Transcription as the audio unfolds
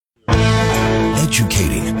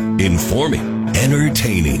educating, informing,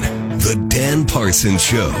 entertaining. The Dan Parsons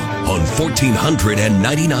Show on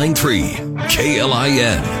 1499.3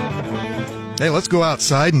 KLIN. Hey, let's go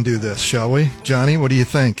outside and do this, shall we? Johnny, what do you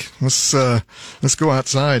think? Let's go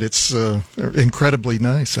outside. It's incredibly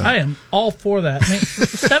nice. I am all for that. I mean,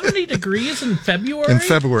 70 degrees in February? In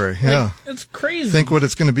February, yeah. It's crazy. Think what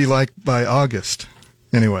it's going to be like by August.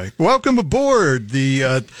 Anyway, welcome aboard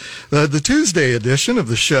the Tuesday edition of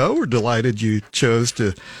the show. We're delighted you chose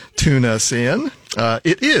to tune us in.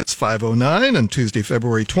 It is 5:09 on Tuesday,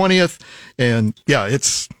 February 20th, and yeah,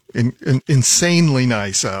 it's insanely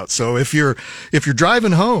nice out. So if you're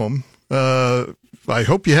driving home, I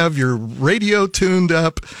hope you have your radio turned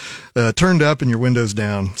up and your windows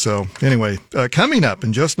down. So anyway, coming up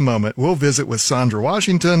in just a moment, we'll visit with Sändra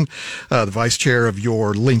Washington, the vice chair of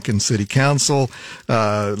your Lincoln City Council.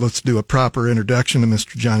 Let's do a proper introduction to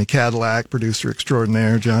Mr. Johnny Cadillac, producer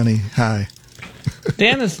extraordinaire. Johnny, hi.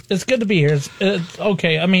 Dan, it's good to be here. It's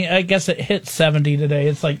okay. I mean, I guess it hit 70 today.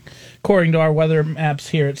 It's like, according to our weather maps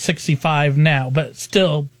here, it's 65 now, but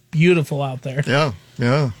still beautiful out there.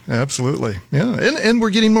 Yeah, absolutely. Yeah, and we're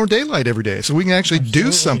getting more daylight every day, so we can actually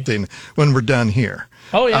do something when we're done here.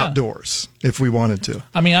 Oh, yeah. Outdoors, if we wanted to.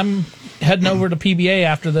 I mean, I'm heading over to PBA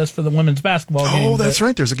after this for the women's basketball game. Oh, that's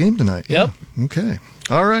right. There's a game tonight. Yep. Yeah. Okay.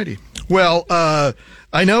 All righty. Well, I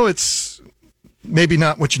know it's maybe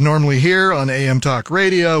not what you normally hear on AM Talk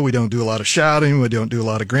Radio. We don't do a lot of shouting. We don't do a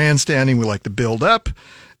lot of grandstanding. We like to build up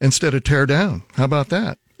instead of tear down. How about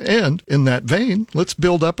that? And in that vein, let's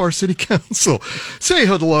build up our city council. Say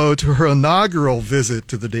hello to her inaugural visit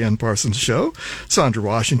to the Dan Parsons Show, Sändra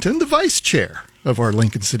Washington, the vice chair of our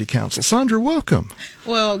Lincoln City Council. Sändra, welcome.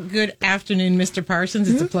 Well, good afternoon, Mr. Parsons.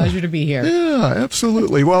 It's a pleasure to be here. Yeah,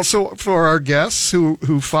 absolutely. Well, so for our guests who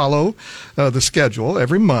follow the schedule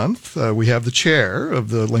every month, we have the chair of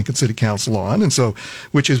the Lincoln City Council on, and so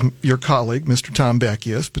which is your colleague, Mr. Tom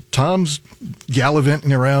Beckius. But Tom's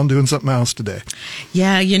gallivanting around doing something else today.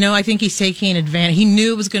 Yeah, I think he's taking advantage. He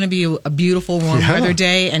knew it was going to be a beautiful warm weather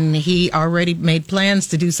day, and he already made plans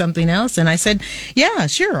to do something else. And I said, yeah,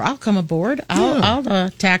 sure, I'll come aboard. I'll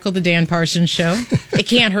tackle the Dan Parsons Show. It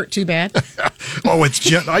can't hurt too bad. Oh, I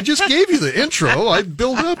just gave you the intro. I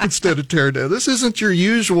build up instead of tear down. This isn't your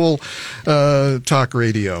usual talk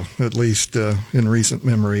radio, at least in recent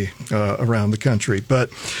memory around the country. But,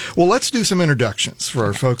 well, let's do some introductions for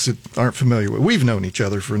our folks that aren't familiar with. We've known each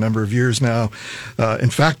other for a number of years now.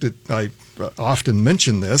 In fact, I often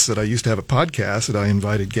mention this, that I used to have a podcast that I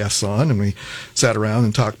invited guests on, and we sat around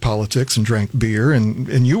and talked politics and drank beer,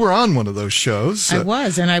 and you were on one of those shows. I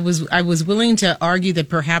was, and I was willing to argue that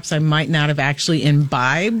perhaps I might not have actually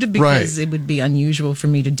imbibed, because it would be unusual for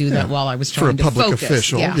me to do that while I was trying to focus. For a public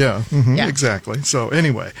official, yeah. Exactly. So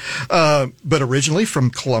anyway, but originally from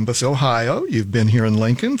Columbus, Ohio, you've been here in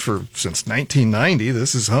Lincoln since 1990.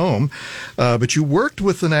 This is home, but you worked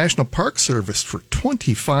with the National Park Service for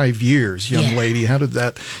 25 years. Young lady, how did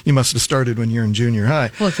that? You must have started when you were in junior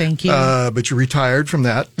high. Well, thank you. But you retired from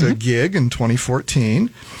that gig in 2014.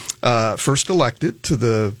 First elected to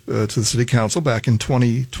the city council back in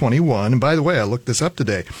 2021. And by the way, I looked this up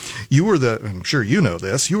today. You were I'm sure you know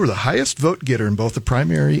this, you were the highest vote getter in both the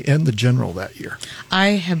primary and the general that year.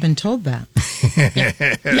 I have been told that.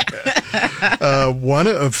 One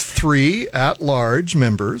of three at-large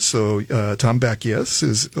members. So Tom Beckius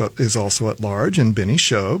is also at large, and Benny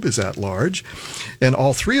Shobe is at large, and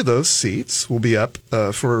all three of those seats will be up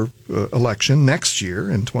for election next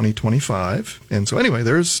year in 2025. And so anyway,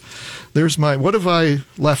 there's my. What have I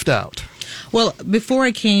left out? Well, before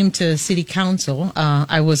I came to City Council,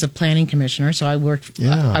 I was a planning commissioner, so I worked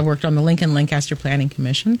on the Lincoln-Lancaster Planning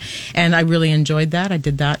Commission, and I really enjoyed that. I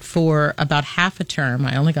did that for about half a term.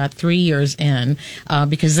 I only got 3 years in,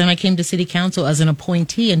 because then I came to City Council as an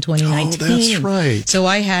appointee in 2019. Oh, that's right. So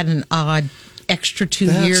I had an odd extra 2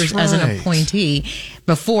 years as an appointee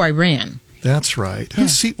before I ran. That's right. Yeah.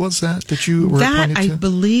 Whose seat was that you were appointed to? That, I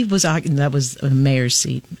believe, that was a mayor's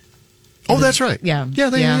seat. Oh, that's right. Yeah.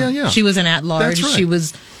 Yeah. She was an at-large. That's right. She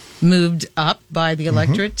was moved up by the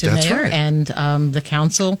electorate to that's mayor, right. and the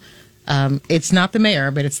council. It's not the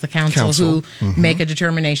mayor, but it's the council who make a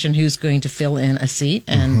determination who's going to fill in a seat,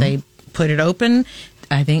 and they put it open.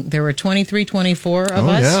 I think there were 24 of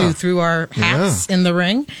us who threw our hats in the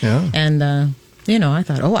ring, and I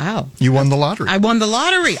thought, oh, wow. You won the lottery. I won the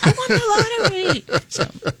lottery. So.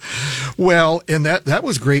 Well, and that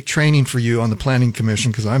was great training for you on the Planning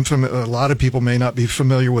Commission, because a lot of people may not be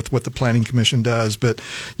familiar with what the Planning Commission does, but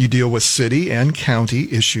you deal with city and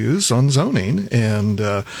county issues on zoning. And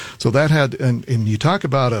so that had, and you talk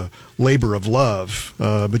about a labor of love,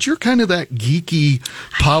 but you're kind of that geeky,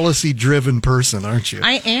 policy-driven person, aren't you?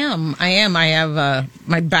 I am. I have,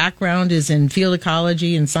 my background is in field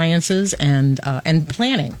ecology and sciences and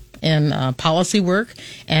planning. In policy work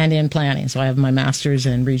and in planning. So I have my master's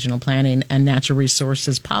in regional planning and natural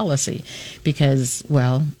resources policy because,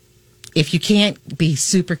 well, if you can't be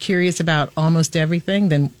super curious about almost everything,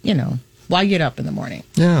 then, why get up in the morning?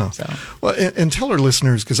 Yeah. So. Well, and tell our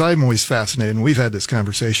listeners, because I'm always fascinated, and we've had this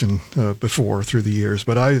conversation before through the years,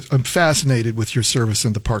 but I'm fascinated with your service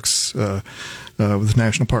in the parks, with the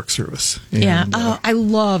National Park Service. And, I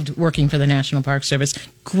loved working for the National Park Service.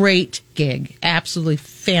 Great gig. Absolutely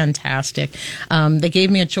fantastic. They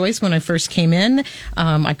gave me a choice when I first came in.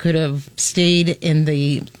 I could have stayed in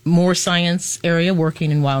the more science area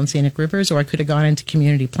working in wild and scenic rivers, or I could have gone into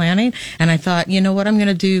community planning. And I thought, you know what, I'm going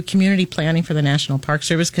to do community planning for the National Park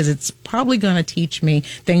Service because it's probably going to teach me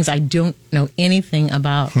things I don't know anything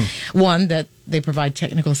about. One, that they provide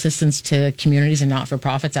technical assistance to communities and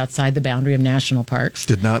not-for-profits outside the boundary of national parks.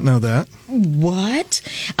 Did not know that. What?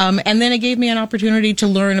 And then it gave me an opportunity to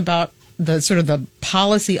learn about the sort of the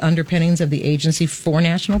policy underpinnings of the agency for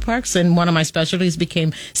national parks. And one of my specialties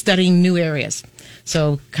became studying new areas.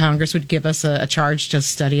 So Congress would give us a charge to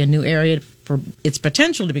study a new area for its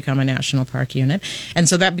potential to become a national park unit. And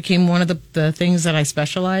so that became one of the things that I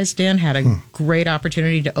specialized in, had a great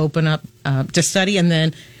opportunity to open up, to study and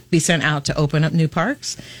then be sent out to open up new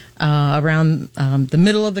parks around the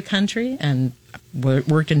middle of the country, and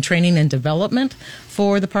worked in training and development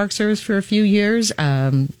for the Park Service for a few years,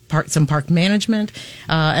 some park management,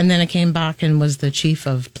 and then I came back and was the chief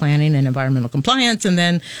of planning and environmental compliance, and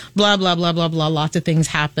then blah, blah, blah, blah, blah, lots of things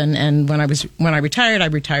happened. And when I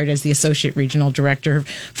retired as the associate regional director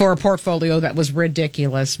for a portfolio that was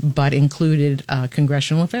ridiculous, but included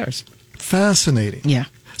congressional affairs. Fascinating. Yeah.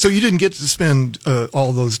 So you didn't get to spend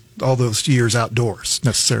all those years outdoors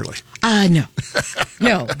necessarily. No,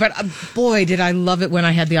 but boy, did I love it when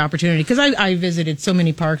I had the opportunity, because I visited so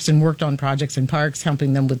many parks and worked on projects in parks,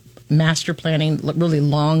 helping them with master planning, really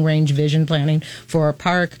long range vision planning for a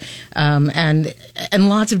park, and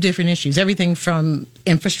lots of different issues, everything from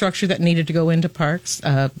infrastructure that needed to go into parks,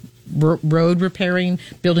 road repairing,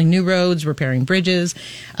 building new roads, repairing bridges,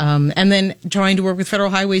 and then trying to work with federal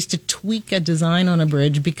highways to tweak a design on a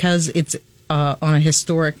bridge because it's in a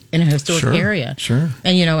historic area. Sure.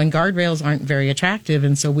 And and guardrails aren't very attractive,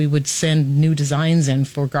 and so we would send new designs in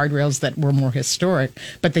for guardrails that were more historic,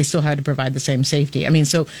 but they still had to provide the same safety. I mean,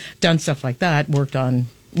 so done stuff like that, worked on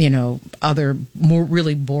other more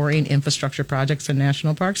really boring infrastructure projects in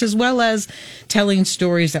national parks, as well as telling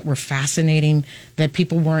stories that were fascinating that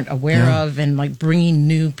people weren't aware of, and like bringing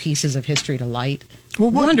new pieces of history to light. Well,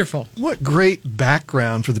 wonderful. What great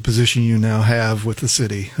background for the position you now have with the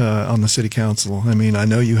city, on the city council. I mean, I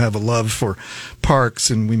know you have a love for parks,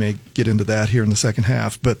 and we may get into that here in the second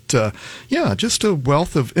half. But, just a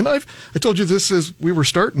wealth of, and I told you this as we were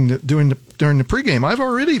starting during the pregame. I've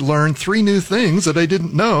already learned 3 new things that I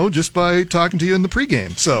didn't know just by talking to you in the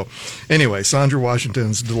pregame. So anyway, Sändra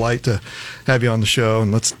Washington, it's a delight to have you on the show,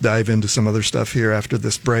 and let's dive into some other stuff here after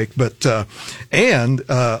this break. But, I'll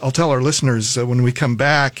tell our listeners when we come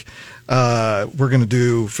back, we're going to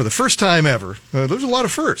do, for the first time ever, there's a lot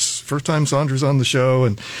of firsts. First time Sändra's on the show,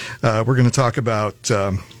 and we're going to talk about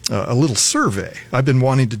a little survey I've been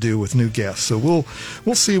wanting to do with new guests. So we'll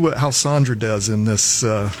see how Sändra does in this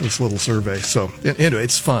little survey. So anyway,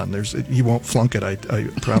 it's fun. You won't flunk it, I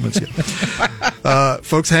promise you.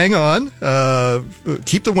 Folks, hang on.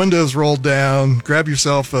 Keep the windows rolled down. Grab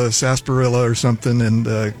yourself a sarsaparilla or something, and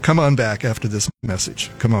come on back after this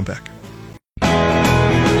message. Come on back.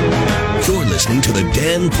 You're listening to The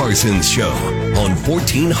Dan Parsons Show on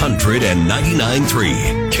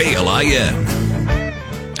 1499.3 KLIN.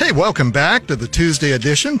 Hey, welcome back to the Tuesday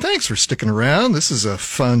edition. Thanks for sticking around. This is a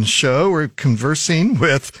fun show. We're We're chatting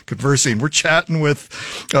with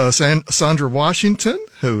Sändra Washington,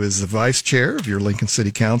 who is the vice chair of your Lincoln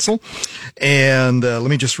City Council. And let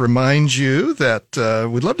me just remind you that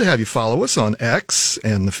we'd love to have you follow us on X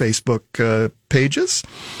and the Facebook pages.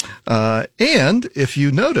 And if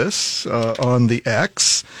you notice on the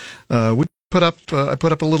X, I put up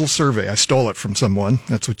a little survey. I stole it from someone.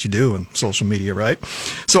 That's what you do in social media, right?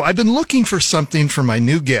 So I've been looking for something for my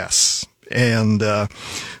new guests. and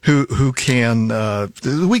who can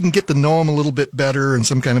we can get to know them a little bit better in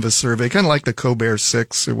some kind of a survey, kind of like the Colbert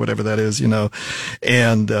 6 or whatever that is,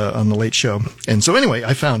 and on the Late Show. And so anyway,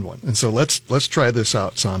 I found one, and so let's try this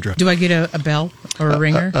out, Sandra. Do I get a bell or a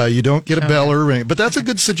ringer? You don't get a bell or a ring, but that's a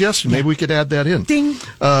good suggestion. Maybe we could add that in. Ding.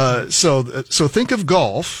 So think of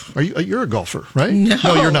golf. You're a golfer, right?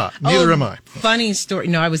 No, you're not. Neither am I. Funny story.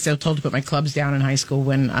 No, I was told to put my clubs down in high school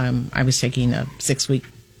when I was taking a 6-week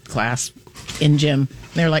class in gym.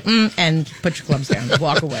 They're like, and put your clubs down,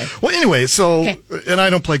 walk away. Well, anyway, and I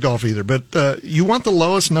don't play golf either, but you want the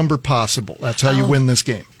lowest number possible. That's how you win this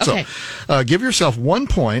game. Okay. So give yourself 1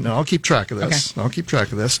 point, and I'll keep track of this. Okay. I'll keep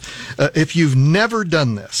track of this. If you've never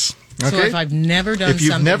done this, okay? So if I've never done If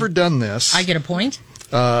you've never done this... I get a point?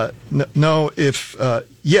 No,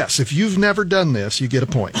 if you've never done this, you get a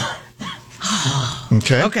point.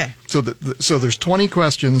 Okay. Okay. So there's 20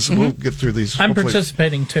 questions. Mm-hmm. We'll get through these. I'm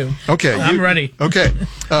participating too. Okay. I'm ready. Okay.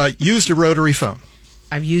 Used a rotary phone.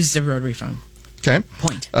 I've used a rotary phone. Okay.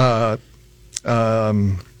 Point.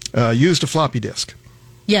 Used a floppy disk.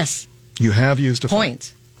 Yes. You have used a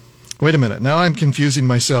point. Wait a minute. Now I'm confusing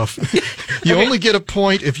myself. You only get a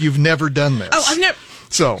point if you've never done this. Oh, I've never.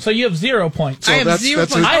 So you have 0 points. I have 0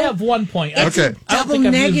 points. I have 1 point. Okay. I don't think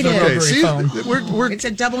I've used a rotary phone. It's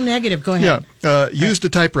a double negative. Go ahead. Yeah. Used a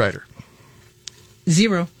typewriter.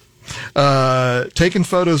 0. Taken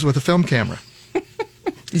photos with a film camera.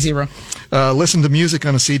 0. Listened to music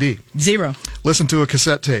on a CD. 0. Listened to a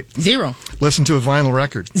cassette tape. 0. Listened to a vinyl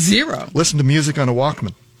record. 0. Listened to music on a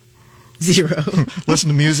Walkman. 0. Listened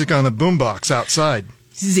to music on a boombox outside.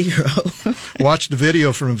 0. Watched a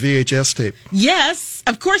video from a VHS tape. Yes,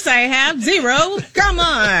 of course I have. 0. Come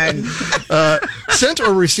on. Sent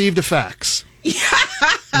or received a fax. Okay.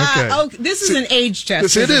 Oh, this is an age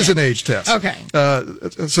test. It is an age test. Okay.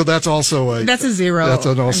 So that's also that's a 0. That's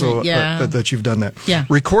also that you've done that. Yeah.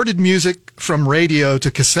 Recorded music from radio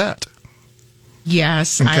to cassette.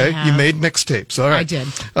 Yes, okay. I have. You made mixtapes. All right. I did.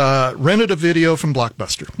 Rented a video from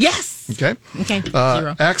Blockbuster. Yes. Okay. Okay.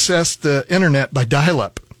 0. Accessed the internet by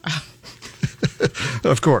dial-up.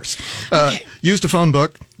 Of course. Okay. Used a phone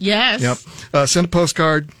book. Yes. Yep. Sent a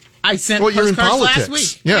postcard. I sent you're in postcards politics. last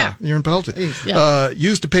week. Yeah, you're in politics. Yeah.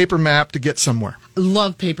 Used a paper map to get somewhere.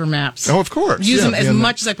 Love paper maps. Oh, of course. Use them as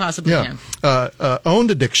much as I possibly can. Owned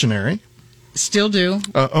a dictionary. Still do.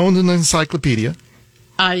 Owned an encyclopedia.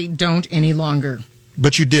 I don't any longer.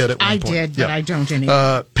 But you did at one point. I did, but I don't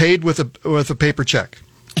anymore. Paid with a paper check.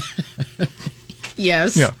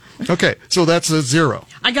 Yes. Yeah. Okay. So that's a 0.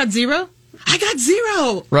 I got 0? I got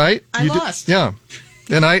 0. Right? I lost. Yeah.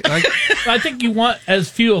 And I think you want as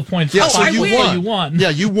few points. Yeah, as so possible. you won. Yeah,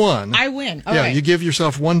 you won. I win. All yeah, right. you give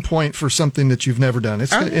yourself 1 point for something that you've never done.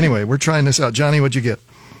 Anyway, we're trying this out. Johnny, what'd you get?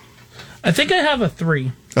 I think I have a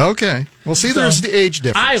 3. Okay. Well, see, there's the age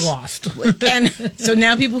difference. I lost. And so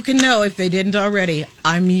now people can know, if they didn't already,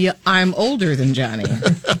 I'm older than Johnny.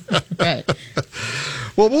 Right.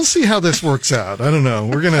 Well, we'll see how this works out. I don't know.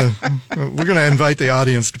 We're gonna invite the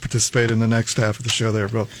audience to participate in the next half of the show there.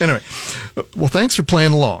 But anyway, well, thanks for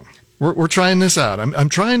playing along. We're trying this out. I'm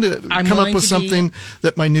trying to come up with something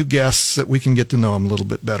that my new guests, that we can get to know them a little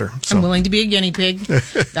bit better. So. I'm willing to be a guinea pig.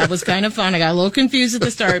 That was kind of fun. I got a little confused at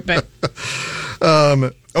the start, but.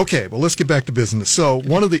 Okay, well, let's get back to business. So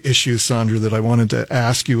one of the issues, Sandra, that I wanted to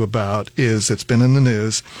ask you about it's been in the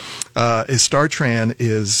news, is StarTran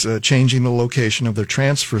is changing the location of their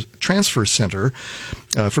transfer center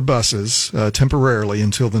for buses temporarily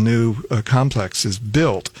until the new complex is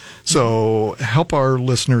built. So help our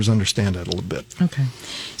listeners understand that a little bit. Okay.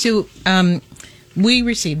 So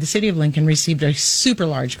the city of Lincoln received a super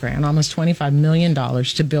large grant, almost $25 million,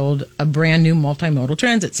 to build a brand new multimodal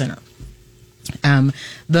transit center.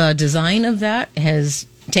 The design of that has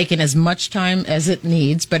taken as much time as it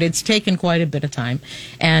needs, but it's taken quite a bit of time.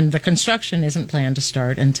 And the construction isn't planned to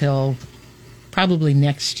start until probably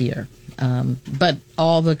next year. But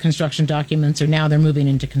all the construction documents they're moving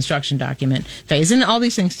into construction document phase. And all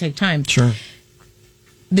these things take time. Sure.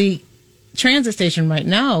 The transit station right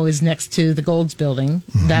now is next to the Golds building.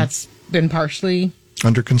 Mm-hmm. That's been partially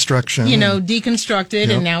under construction, deconstructed,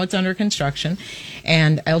 and now it's under construction.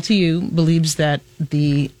 And LTU believes that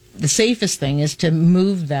the safest thing is to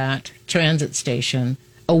move that transit station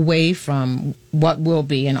away from what will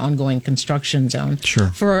be an ongoing construction zone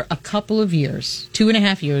for a couple of years,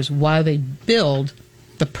 2.5 years, while they build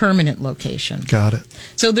the permanent location. Got it.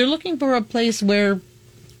 So they're looking for a place where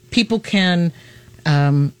people can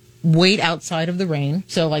wait outside of the rain.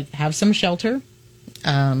 So, have some shelter,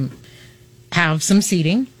 have some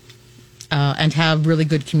seating, and have really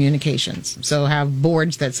good communications. So have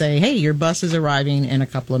boards that say, hey, your bus is arriving in a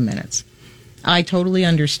couple of minutes. I totally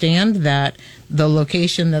understand that the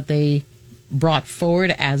location that they brought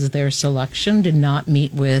forward as their selection did not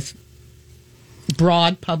meet with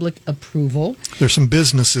broad public approval. There's some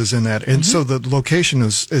businesses in that, and so the location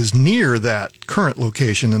is near that current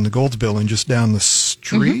location in the Golds Building, just down the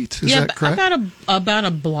street. Is that correct? About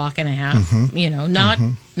a block and a half.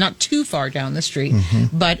 Not too far down the street,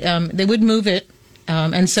 but they would move it,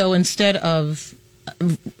 and so instead of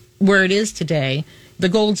where it is today, the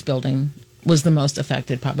Golds Building was the most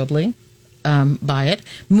affected, probably by it.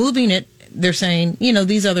 Moving it. They're saying,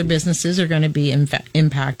 these other businesses are going to be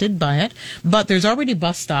impacted by it, but there's already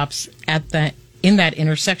bus stops in that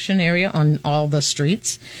intersection area on all the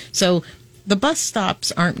streets. So the bus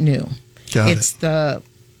stops aren't new. It's the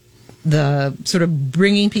sort of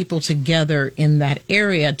bringing people together in that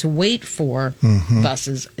area to wait for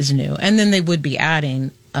buses is new. And then they would be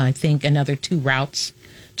adding, I think, another 2 routes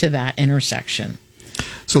to that intersection.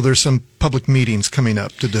 So there's some public meetings coming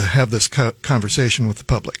up to have this conversation with the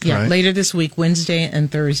public, right? Later this week, Wednesday and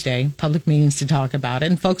Thursday, public meetings to talk about it.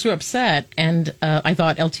 And folks were upset, and I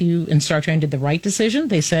thought LTU and StarTran did the right decision.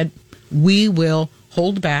 They said, we will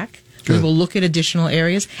hold back. Good. We will look at additional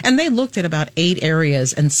areas. And they looked at about 8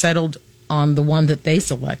 areas and settled on the one that they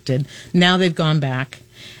selected. Now they've gone back.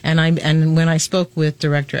 And when I spoke with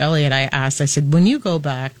Director Elliott, I said, when you go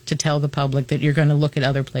back to tell the public that you're going to look at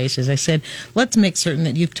other places, I said, let's make certain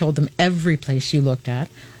that you've told them every place you looked at.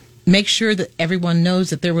 Make sure that everyone knows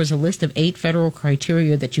that there was a list of 8 federal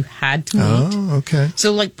criteria that you had to meet. Oh, okay.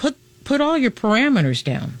 So, put all your parameters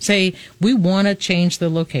down. Say, we want to change the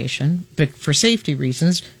location but for safety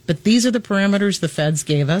reasons, but these are the parameters the feds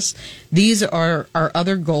gave us. These are our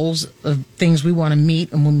other goals of things we want to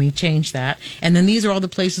meet, and when we change that. And then these are all the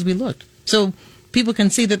places we looked. So people can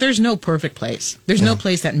see that there's no perfect place. There's no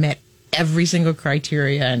place that met every single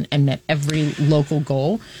criteria and met every local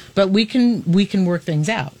goal, but we can work things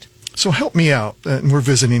out. So help me out. We're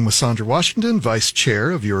visiting with Sändra Washington, Vice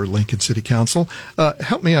Chair of your Lincoln City Council.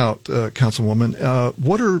 Help me out, Councilwoman.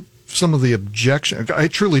 What are some of the objections? I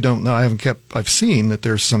truly don't know. I've seen that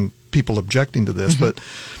there's some people objecting to this, but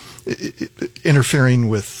interfering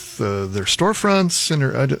with their storefronts,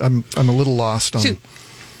 I'm a little lost on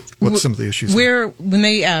what some of the issues are. When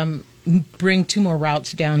they bring 2 more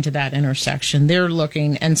routes down to that intersection, they're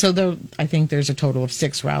looking, and so I think there's a total of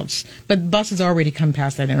 6 routes, but buses already come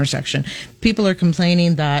past that intersection. People are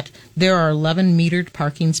complaining that there are 11 metered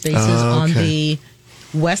parking spaces on the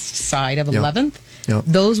west side of 11th. Yep.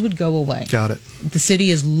 Those would go away. Got it. The city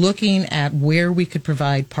is looking at where we could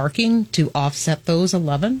provide parking to offset those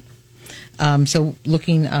 11. So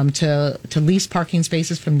looking to lease parking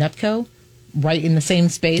spaces from Netco right in the same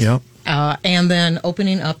space. Yep. And then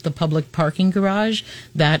opening up the public parking garage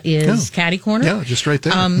that is catty corner. Yeah, just right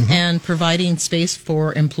there. And providing space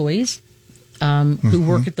for employees who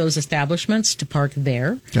work at those establishments to park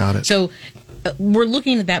there. Got it. So we're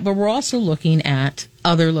looking at that, but we're also looking at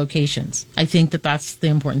other locations. I think that's the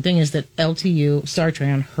important thing, is that LTU,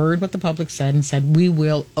 StarTran, heard what the public said and said, we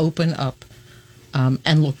will open up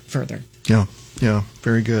and look further. Yeah,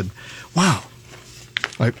 very good. Wow.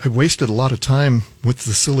 I wasted a lot of time with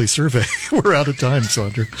the silly survey. We're out of time,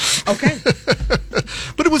 Sändra. Okay.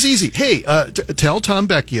 But it was easy. Hey, tell Tom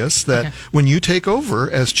Beckius that when you take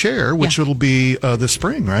over as chair, which it'll be this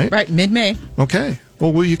spring, right? Right, mid-May. Okay.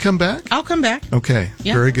 Well, will you come back? I'll come back. Okay.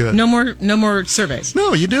 Yeah. Very good. No more surveys.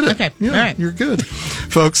 No, you did it. Okay. Yeah, all right. You're good.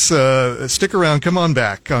 Folks, stick around. Come on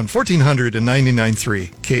back on 1499.3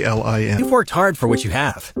 KLIN. You've worked hard for what you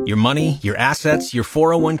have. Your money, your assets, your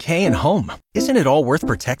 401k, and home. Isn't it all worth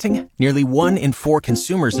protecting? Nearly 1 in 4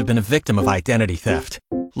 consumers have been a victim of identity theft.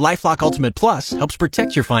 LifeLock Ultimate Plus helps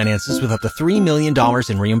protect your finances with up to $3 million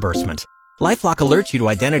in reimbursement. LifeLock alerts you to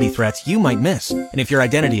identity threats you might miss. And if your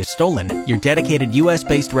identity is stolen, your dedicated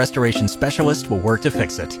U.S.-based restoration specialist will work to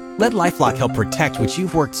fix it. Let LifeLock help protect what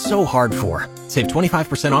you've worked so hard for. Save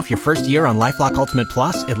 25% off your first year on LifeLock Ultimate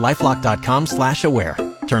Plus at LifeLock.com/aware.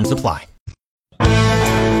 Terms apply.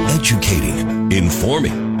 Educating,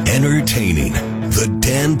 informing, entertaining. The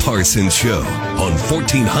Dan Parsons Show on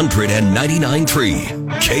 1499.3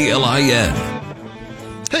 KLIN.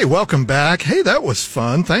 Hey, welcome back. Hey, that was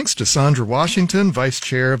fun. Thanks to Sändra Washington, Vice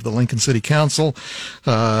Chair of the Lincoln City Council.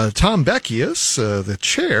 Tom Beckius, the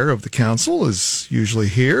Chair of the Council, is usually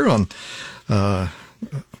here on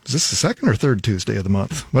is this the second or third Tuesday of the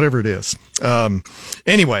month? Whatever it is.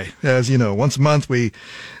 Anyway, as you know, once a month we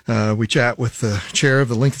chat with the chair of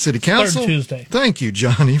the Lincoln City Council. Third Tuesday. Thank you,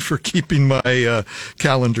 Johnny, for keeping my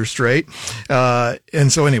calendar straight.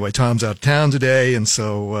 And so anyway, Tom's out of town today, and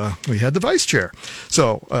so we had the vice chair.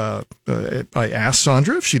 So I asked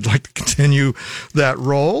Sändra if she'd like to continue that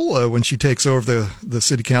role when she takes over the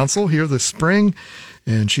city council here this spring.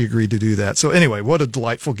 And she agreed to do that. So anyway, what a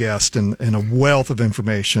delightful guest and a wealth of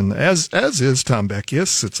information, as is Tom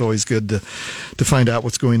Beckius. It's always good to find out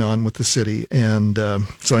what's going on with the city. And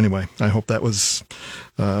so anyway, I hope that was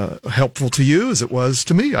helpful to you as it was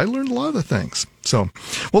to me. I learned a lot of things. So,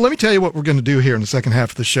 well, let me tell you what we're going to do here in the second half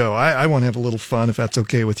of the show. I want to have a little fun, if that's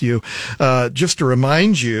okay with you. Just to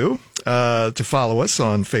remind you to follow us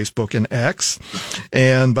on Facebook and X.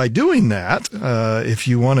 And by doing that, if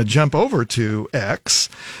you want to jump over to X,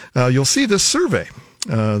 you'll see this survey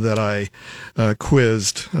that I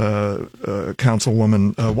quizzed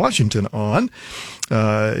Councilwoman Washington on.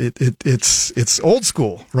 It's old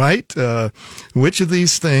school, right? Which of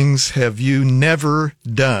these things have you never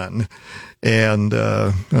done? And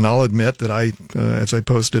I'll admit that as I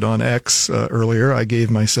posted on X earlier, I gave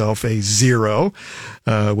myself a 0,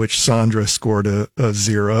 which Sändra scored a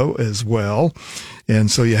 0 as well. And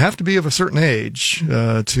so you have to be of a certain age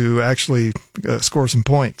to actually score some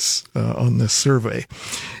points on this survey.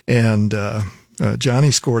 And Johnny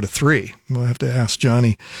scored a 3. We'll have to ask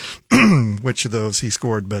Johnny which of those he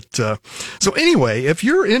scored. But so anyway, if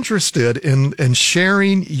you're interested in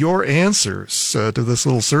sharing your answers to this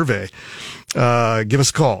little survey, give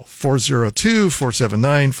us a call,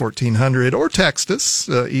 402-479-1400, or text us,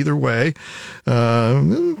 either way.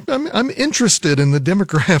 I'm interested in the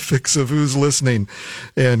demographics of who's listening,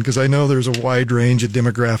 and because I know there's a wide range of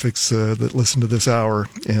demographics that listen to this hour.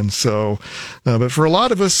 And so, but for a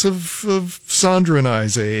lot of us of Sändra and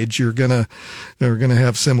I's age, we're gonna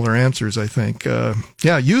have similar answers, I think.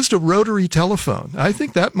 Used a rotary telephone. I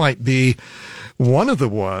think that might be one of the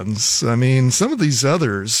ones. I mean, some of these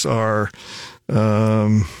others are,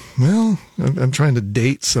 I'm trying to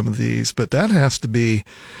date some of these, but that has to be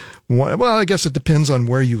one. Well, I guess it depends on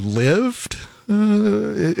where you lived.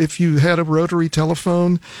 If you had a rotary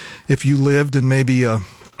telephone, if you lived in maybe a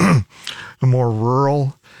more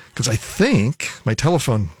rural, because I think my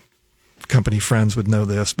telephone company friends would know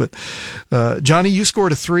this, but Johnny, you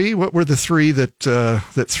scored a 3. What were the 3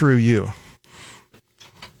 that threw you?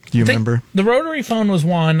 Do you remember? The rotary phone was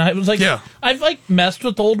one. I was like, yeah. I've messed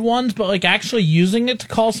with old ones, but actually using it to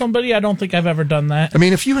call somebody, I don't think I've ever done that. I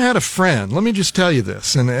mean, if you had a friend, let me just tell you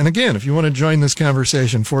this, and again, if you want to join this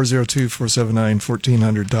conversation,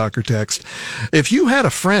 402-479-1400, talk or text. If you had a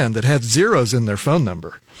friend that had zeros in their phone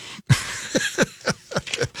number,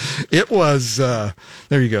 it was,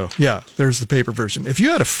 there you go. Yeah, there's the paper version. If you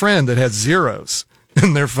had a friend that had zeros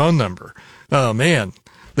in their phone number, oh man,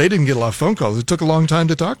 they didn't get a lot of phone calls. It took a long time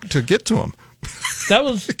to get to them. That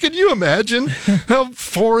was. Can you imagine how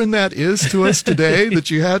foreign that is to us today? That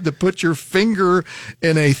you had to put your finger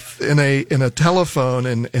in a telephone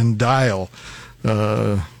and dial.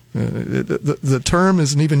 The term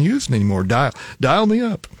isn't even used anymore. Dial me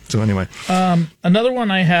up. So anyway, another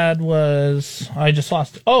one I had was I just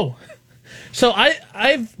lost. Oh, so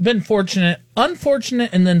I've been unfortunate,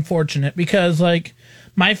 and then fortunate because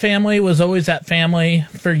my family was always that family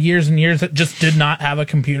for years and years that just did not have a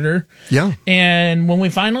computer. Yeah. And when we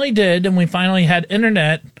finally did, and we finally had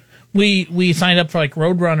internet, we signed up for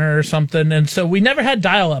Roadrunner or something, and so we never had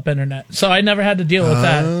dial-up internet. So I never had to deal with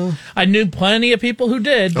that. I knew plenty of people who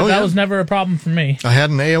did, but that was never a problem for me. I had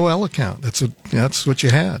an AOL account. That's what you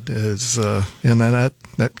had is and then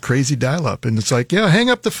that crazy dial-up, and it's hang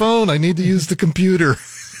up the phone. I need to use the computer.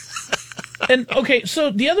 And okay, so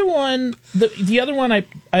the other one, the other one I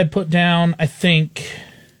put down, I think.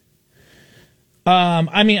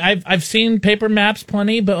 I mean, I've seen paper maps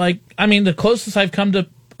plenty, but the closest I've come to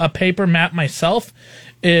a paper map myself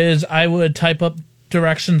is I would type up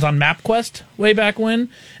directions on MapQuest way back when,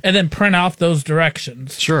 and then print off those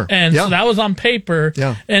directions. Sure. And so that was on paper.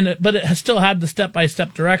 Yeah. But it still had the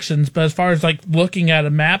step-by-step directions. But as far as looking at a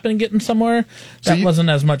map and getting somewhere, that wasn't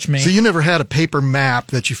as much me. So you never had a paper map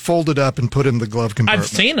that you folded up and put in the glove compartment? I've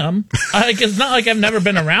seen them. It's not like I've never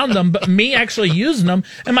been around them, but me actually using them,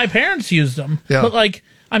 and my parents used them. Yeah. But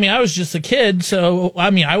I was just a kid, so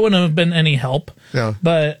I wouldn't have been any help. Yeah.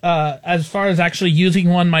 But as far as actually using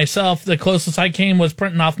one myself, the closest I came was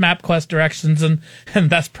printing off MapQuest directions, and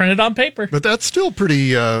that's printed on paper. But that's still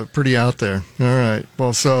pretty out there. All right.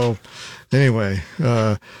 Well, so anyway,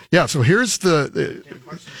 So here's the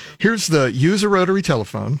use a rotary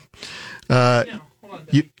telephone.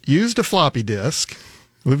 Used a floppy disk.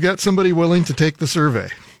 We've got somebody willing to take the survey.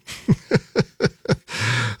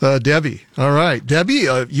 Debbie. All right. Debbie,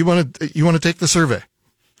 you want to take the survey?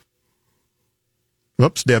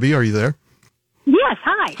 Whoops, Debbie, are you there? Yes,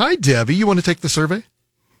 hi. Hi, Debbie. You want to take the survey?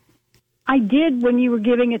 I did when you were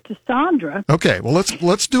giving it to Sändra. Okay, well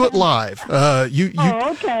let's do it live.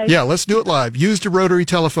 Okay. Yeah, let's do it live. Used a rotary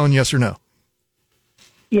telephone, yes or no?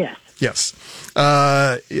 Yes. Yes.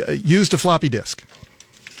 Used a floppy disk.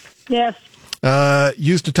 Yes.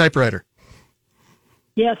 Used a typewriter.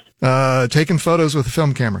 Yes. Taken photos with a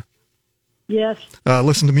film camera. Yes.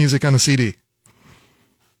 Listened to music on a CD.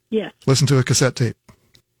 Yes. Listened to a cassette tape.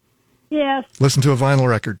 Yes. Listened to a vinyl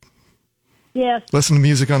record. Yes. Listened to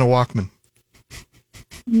music on a Walkman.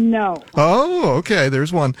 No. Oh, okay.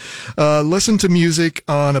 There's one. Listen to music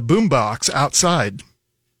on a boombox outside.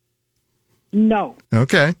 No.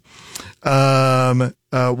 Okay.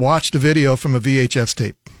 Watched a video from a VHS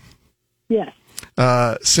tape. Yes.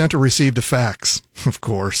 Sent or received a fax. Of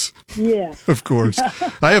course. Yes. Of course.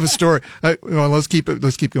 I have a story. Well, let's keep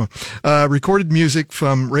going. Recorded music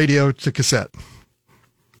from radio to cassette.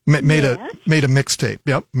 Made a mixtape.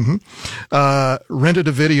 Yep. Mm-hmm. Rented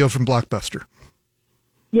a video from Blockbuster.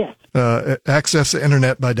 Yes. Access the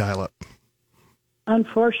internet by dial-up.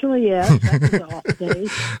 Unfortunately, yes. That was off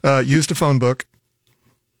days. Used a phone book.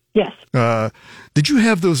 Yes. Did you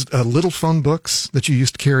have those little phone books that you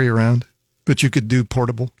used to carry around that you could do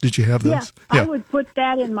portable? Did you have those? Yeah. I would put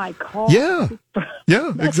that in my car. Yeah.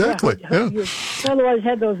 Yeah, exactly. Yeah. Otherwise,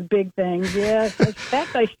 had those big things. Yes. In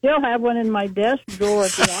fact, I still have one in my desk drawer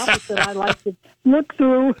at the office that I like to look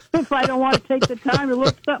through if I don't want to take the time to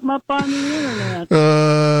look something up on the internet.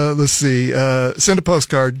 Let's see. Send a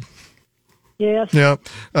postcard. Yes. Yeah.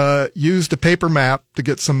 Used a paper map to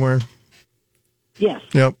get somewhere. Yes.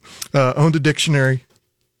 Yep. Owned a dictionary.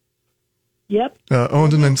 Yep.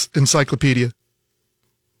 Owned an encyclopedia.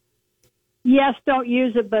 Yes, don't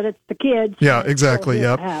use it, but it's the kids. Yeah, exactly.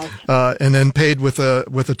 Yep. And then paid with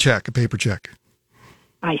a check, a paper check.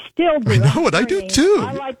 I still do. I know it. I do too.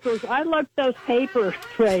 I like those paper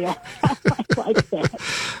trails. I like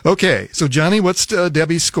that. Okay, so Johnny, what's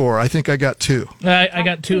Debbie's score? I think I got 2. I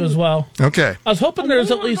got 2 as well. Okay. I was hoping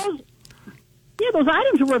there's at least. Those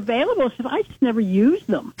items were available. So I just never used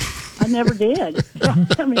them. I never did.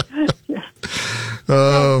 I mean,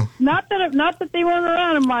 not that they weren't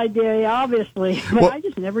around in my day, obviously, but I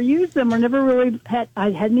just never used them, or never really had. I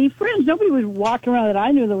had any friends. Nobody was walking around that I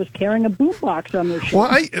knew that was carrying a boombox on their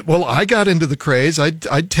shoulder. Well, I got into the craze.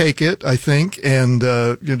 I'd take it, I think, and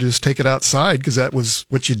just take it outside because that was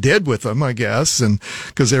what you did with them, I guess, and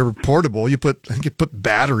because they were portable. You put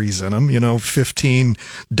batteries in them, 15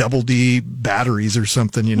 double D batteries or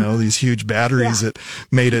something, these huge batteries that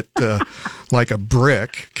made it like a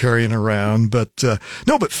brick carrying around. But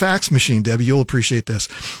fax machine, Debbie, you'll appreciate this.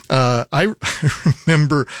 I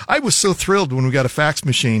remember I was so thrilled when we got a fax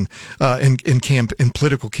machine in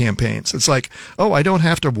political campaigns. It's like, I don't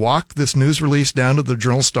have to walk this news release down to the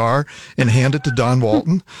Journal-Star and hand it to Don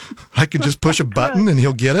Walton. I could just push a button and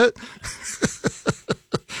he'll get it.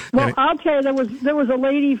 Well, I'll tell you, there was a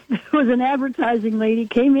lady who was an advertising lady,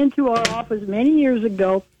 came into our office many years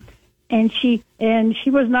ago, and she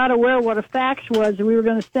was not aware what a fax was, and we were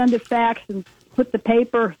going to send a fax and put the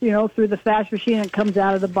paper, through the fax machine, and it comes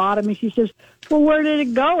out of the bottom, and she says, well, where did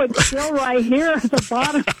it go? It's still right here at the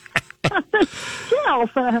bottom of the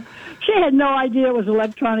shelf. She had no idea it was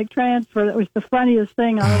electronic transfer. That was the funniest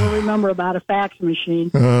thing I ever remember about a fax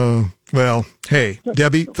machine. Well, hey,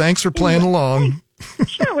 Debbie, thanks for playing along.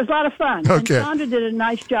 Sure, it was a lot of fun. Okay. And Sändra did a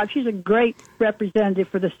nice job. She's a great representative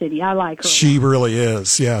for the city. I like her. She really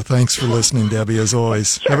is. Yeah, thanks for listening, Debbie, as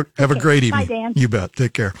always. Sure. Have a great evening. Bye, Dan. You bet.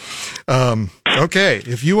 Take care. Okay,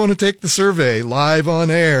 if you want to take the survey live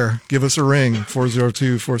on air, give us a ring,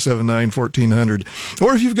 402-479-1400.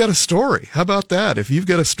 Or if you've got a story, how about that? If you've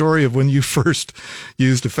got a story of when you first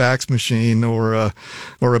used a fax machine or a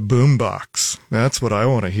boombox, that's what I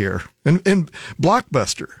want to hear. And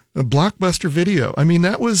Blockbuster, a Blockbuster video. I mean,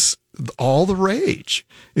 that was all the rage,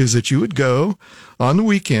 is that you would go on the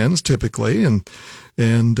weekends typically, and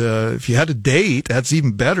if you had a date, that's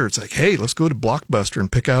even better. It's like, hey, let's go to Blockbuster and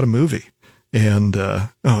pick out a movie. And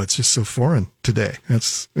it's just so foreign today.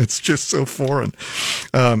 It's just so foreign.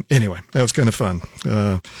 Anyway, that was kind of fun.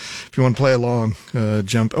 If you want to play along,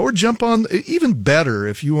 jump on. Even better,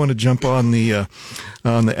 if you want to jump on the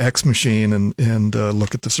X machine and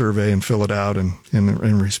look at the survey and fill it out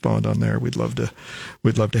and respond on there. We'd love to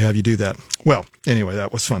have you do that. Well, anyway,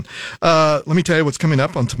 that was fun. Let me tell you what's coming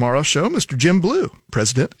up on tomorrow's show. Mr. Jim Blue,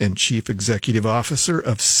 President and Chief Executive Officer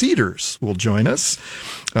of Cedars, will join us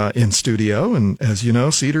in studio. And as you know,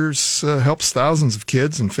 Cedars helps helps thousands of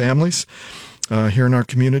kids and families here in our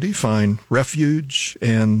community find refuge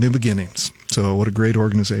and new beginnings. So what a great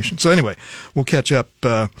organization. So anyway, we'll catch up.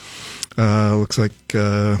 Looks like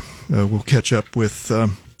we'll catch up with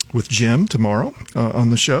Jim tomorrow on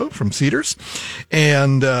the show from Cedars.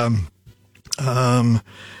 And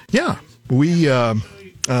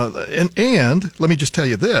and let me just tell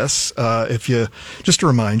you this, just to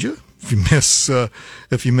remind you,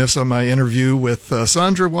 if you miss on my interview with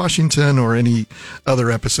Sändra Washington or any other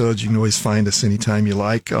episodes, you can always find us anytime you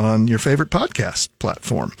like on your favorite podcast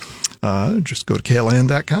platform. Just go to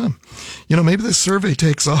KLN.com. Maybe this survey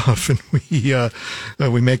takes off and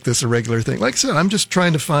we make this a regular thing. Like I said, I'm just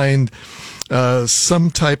trying to find some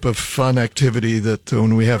type of fun activity that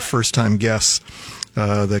when we have first-time guests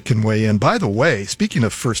that can weigh in. By the way, speaking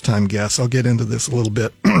of first-time guests, I'll get into this a little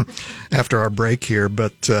bit after our break here,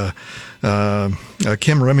 but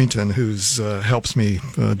Kim Remington, who helps me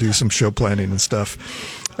do some show planning and stuff,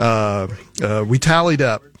 we tallied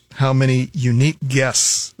up how many unique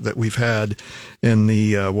guests that we've had in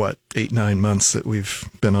the 8-9 months that we've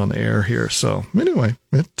been on the air here. So anyway,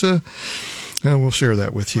 we'll share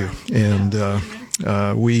that with you. And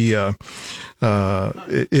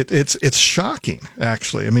it's shocking,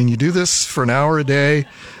 actually. I mean, you do this for an hour a day,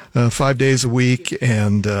 5 days a week,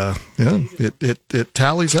 and it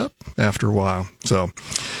tallies up after a while. So,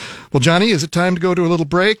 well, Johnny, is it time to go to a little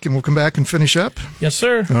break and we'll come back and finish up? Yes,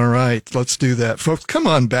 sir. All right, let's do that. Folks, come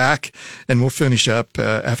on back and we'll finish up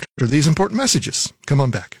after these important messages. Come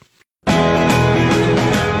on back.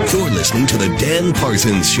 You're listening to The Dan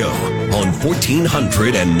Parsons Show on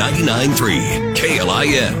 1499.3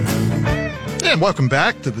 KLIN. And welcome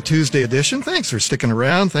back to the Tuesday edition. Thanks for sticking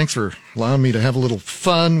around. Thanks for allowing me to have a little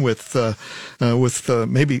fun with maybe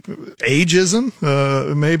ageism,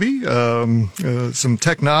 some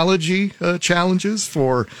technology challenges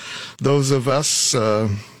for those of us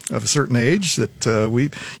of a certain age that we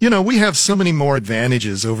have so many more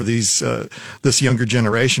advantages over this younger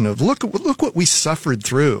generation. Of look what we suffered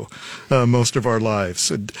through most of our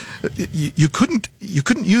lives. You couldn't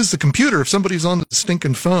use the computer if somebody's on the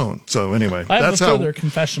stinking phone. So anyway, I have a further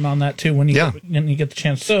confession on that too when you get the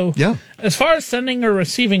chance. So as far as sending or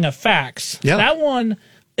receiving a fax, that one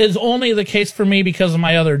is only the case for me because of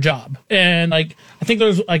my other job. And I think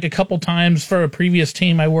there's a couple times for a previous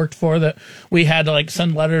team I worked for that we had to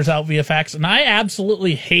send letters out via fax, and I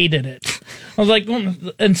absolutely hated it. I was like,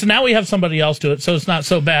 and so now we have somebody else do it, so it's not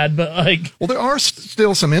so bad. But well, there are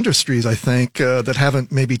still some industries, I think, that haven't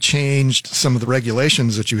maybe changed some of the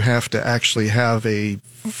regulations that you have to actually have a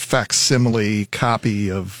facsimile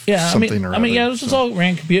copy of something or other. This is all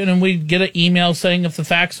ran computer, and we'd get an email saying if the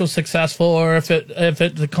fax was successful or if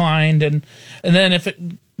it declined, and then if it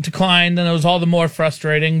declined, then it was all the more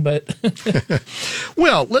frustrating. But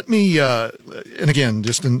well, let me and again,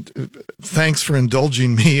 thanks for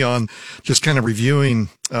indulging me on just kind of reviewing,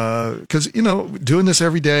 because doing this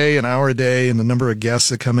every day, an hour a day, and the number of guests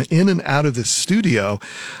that come in and out of this studio.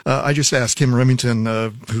 I just asked Kim Remington,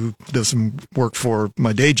 who does some work for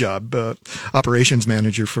my day job, operations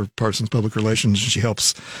manager for Parsons Public Relations. She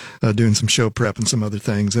helps doing some show prep and some other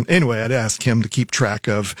things. And anyway, I'd asked Kim to keep track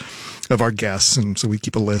of our guests, and so we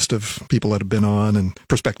keep a list of people that have been on and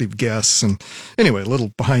prospective guests. And anyway, a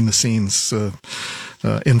little behind the scenes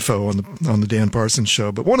info on the Dan Parsons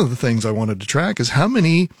Show. But one of the things I wanted to track is how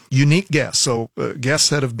many unique guests. So guests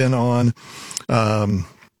that have been on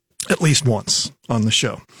at least once on the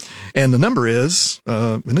show. And the number is,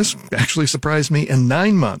 and this actually surprised me, in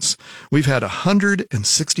 9 months, we've had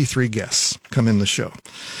 163 guests come in the show.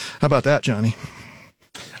 How about that, Johnny?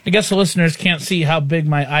 I guess the listeners can't see how big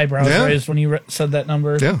my eyebrows raised when you said that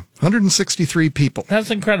number. Yeah, 163 people. That's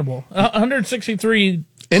incredible. 163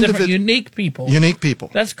 different unique people. Unique people.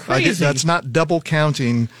 That's crazy. That's not double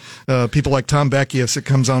counting people like Tom Beckius that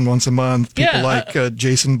comes on once a month. People like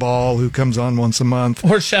Jason Ball, who comes on once a month.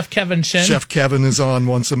 Or Chef Kevin Shin. Chef Kevin is on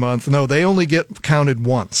once a month. No, they only get counted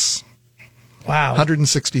once. Wow.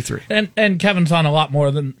 163. And Kevin's on a lot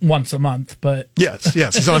more than once a month, but yes,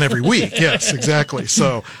 he's on every week. Yes, exactly.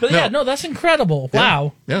 So, but that's incredible.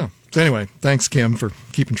 Wow. Yeah. So anyway, thanks, Kim, for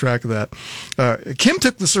keeping track of that. Kim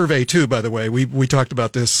took the survey too, by the way. We talked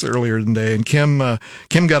about this earlier in the day, and Kim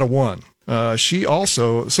got a 1. She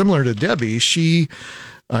also, similar to Debbie,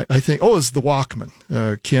 I think, is the Walkman.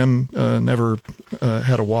 Kim never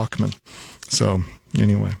had a Walkman. So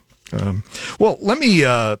anyway. Well, let me,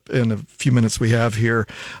 in a few minutes we have here,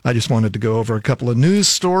 I just wanted to go over a couple of news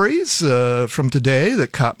stories from today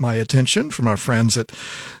that caught my attention from our friends at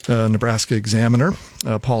Nebraska Examiner.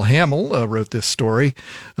 Paul Hamill wrote this story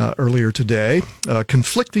earlier today.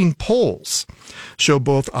 Conflicting polls show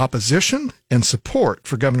both opposition and support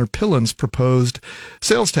for Governor Pillen's proposed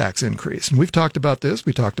sales tax increase. And we've talked about this.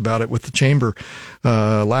 We talked about it with the chamber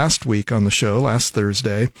last week on the show, last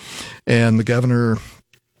Thursday. And the governor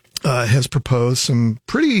has proposed some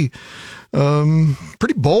pretty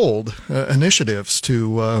bold initiatives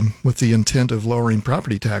with the intent of lowering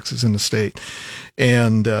property taxes in the state,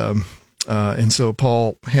 and so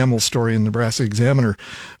Paul Hamill's story in Nebraska Examiner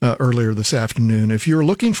earlier this afternoon. If you're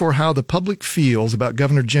looking for how the public feels about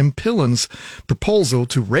Governor Jim Pillen's proposal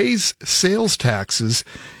to raise sales taxes,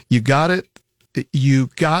 you got it. You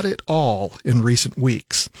got it all in recent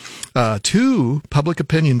weeks. Two public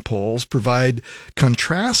opinion polls provide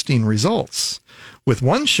contrasting results, with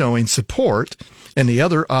one showing support and the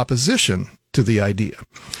other opposition to the idea.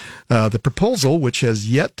 The proposal, which has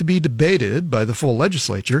yet to be debated by the full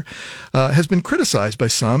legislature, has been criticized by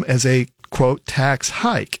some as a, quote, tax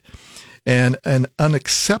hike and an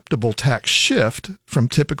unacceptable tax shift from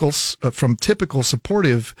typical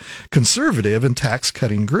supportive conservative and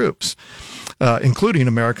tax-cutting groups, including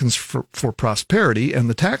Americans for Prosperity and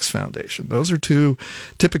the Tax Foundation. Those are two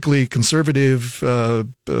typically conservative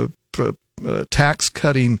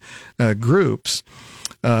tax-cutting groups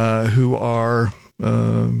who are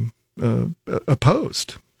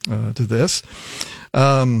opposed to this.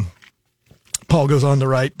 Paul goes on to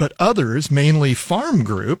write, but others, mainly farm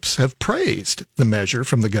groups, have praised the measure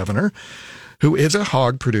from the governor, who is a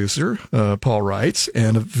hog producer, Paul writes,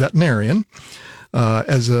 and a veterinarian,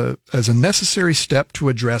 as a necessary step to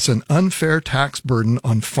address an unfair tax burden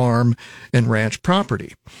on farm and ranch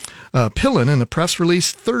property. Pillen, in a press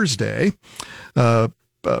release Thursday,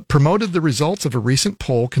 promoted the results of a recent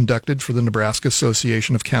poll conducted for the Nebraska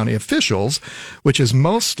Association of County Officials, which has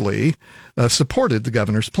mostly supported the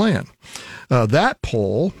governor's plan. That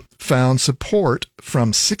poll found support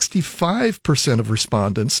from 65% of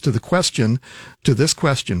respondents to this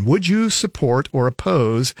question, would you support or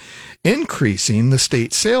oppose increasing the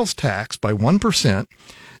state sales tax by 1%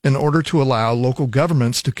 in order to allow local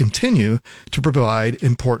governments to continue to provide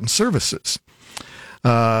important services?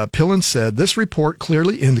 Pillen said, this report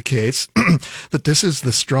clearly indicates that this is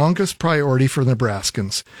the strongest priority for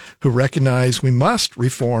Nebraskans, who recognize we must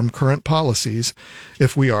reform current policies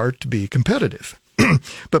if we are to be competitive.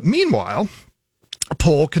 But meanwhile, a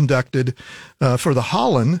poll conducted for the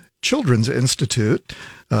Holland Children's Institute,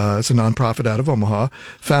 it's a nonprofit out of Omaha,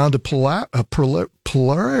 found a polarity,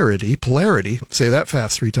 say that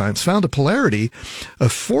fast 3 times, found a polarity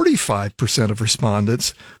of 45% of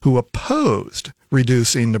respondents who opposed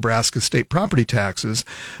reducing Nebraska state property taxes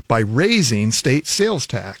by raising state sales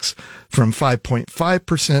tax from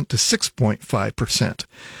 5.5% to 6.5%.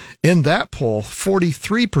 In that poll,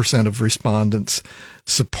 43% of respondents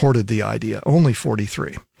supported the idea, only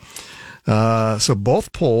 43. So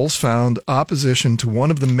both polls found opposition to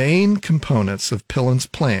one of the main components of Pillen's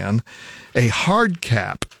plan, a hard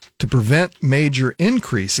cap to prevent major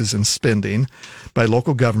increases in spending by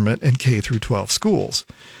local government and K through 12 schools.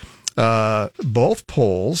 Both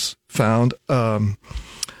polls found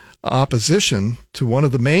opposition to one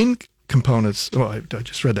of the main components. Oh, I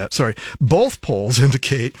just read that. Sorry. Both polls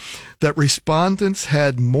indicate that respondents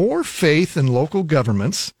had more faith in local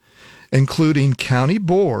governments, including county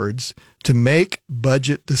boards, to make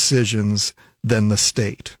budget decisions than the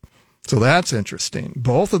state. So that's interesting.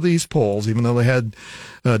 Both of these polls, even though they had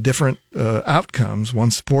different outcomes,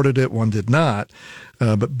 one supported it, one did not,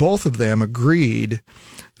 but both of them agreed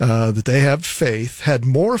that they had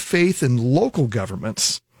more faith in local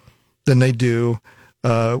governments than they do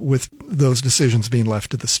with those decisions being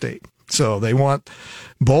left to the state. So they want,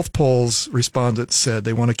 both polls, respondents said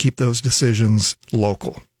they want to keep those decisions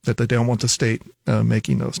local, that they don't want the state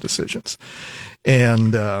making those decisions.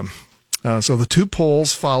 And so the two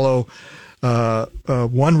polls follow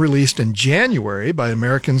one released in January by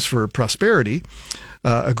Americans for Prosperity,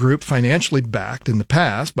 a group financially backed in the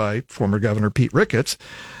past by former Governor Pete Ricketts,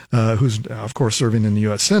 who's now, of course, serving in the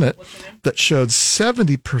U.S. Senate, that showed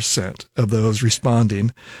 70% of those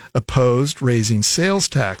responding opposed raising sales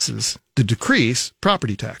taxes to decrease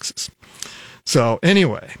property taxes. So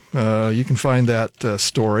anyway, you can find that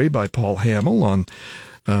story by Paul Hamill on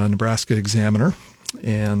Nebraska Examiner.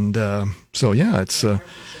 And so, yeah, it's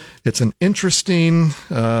an interesting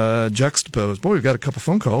juxtaposed. Boy, we've got a couple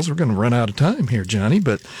phone calls. We're going to run out of time here, Johnny.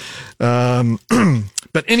 But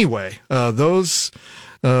anyway, those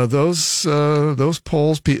those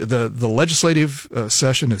polls, the legislative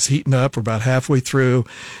session is heating up. We're about halfway through,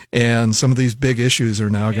 and some of these big issues are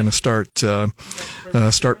now going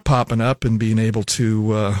to start popping up and being able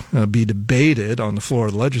to be debated on the floor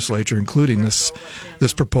of the legislature, including this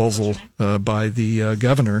proposal by the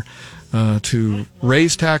governor to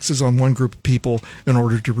raise taxes on one group of people in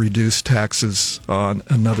order to reduce taxes on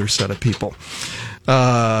another set of people.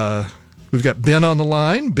 We've got Ben on the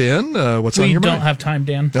line. Ben, what's on your mind? We don't have time,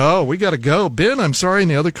 Dan. Oh, we got to go. Ben, I'm sorry.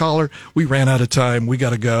 And the other caller, we ran out of time. We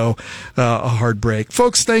got to go. A hard break.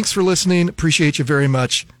 Folks, thanks for listening. Appreciate you very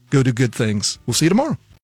much. Go do good things. We'll see you tomorrow.